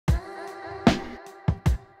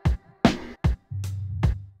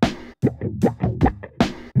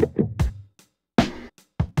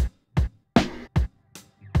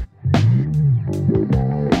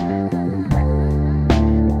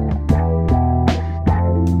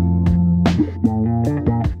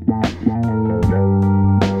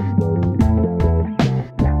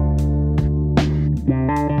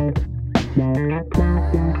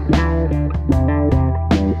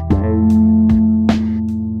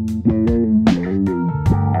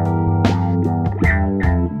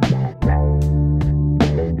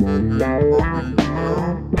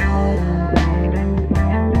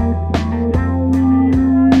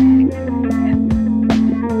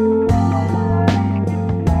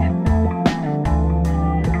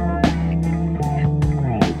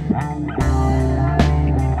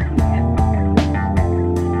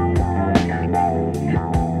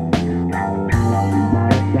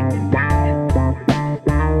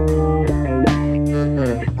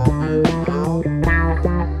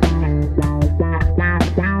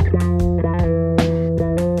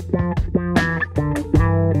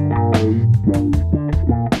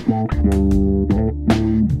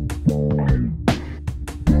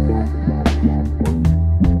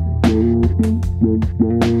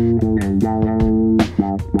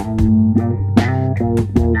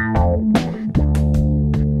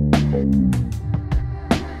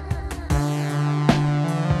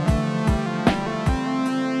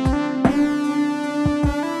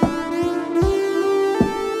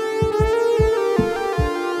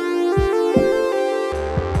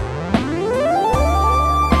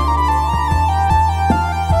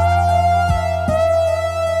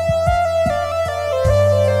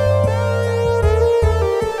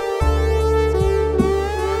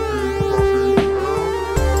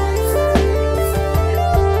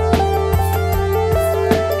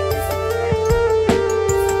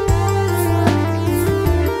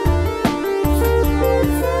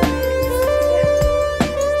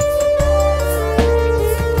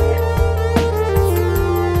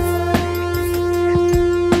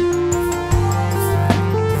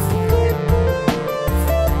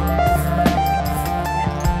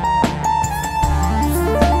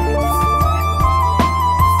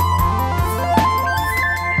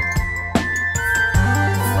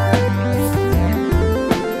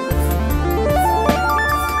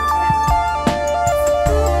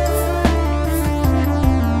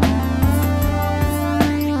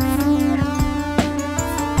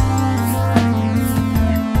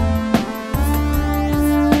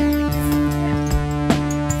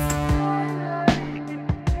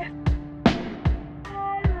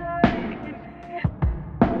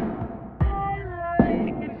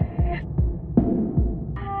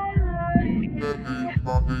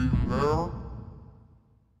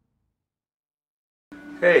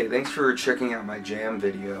Hey, thanks for checking out my jam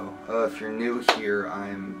video. If you're new here,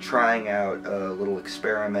 I'm trying out a little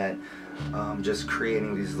experiment, just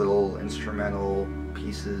creating these little instrumental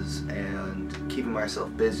pieces and keeping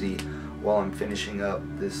myself busy while I'm finishing up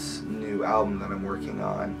this new album that I'm working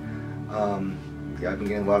on. Yeah, I've been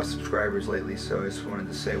getting a lot of subscribers lately, so I just wanted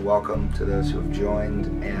to say welcome to those who have joined.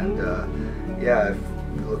 And yeah, if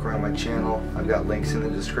you look around my channel, I've got links in the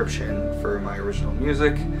description for my original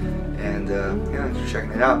music. And yeah, thanks for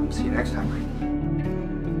checking it out. See you next time.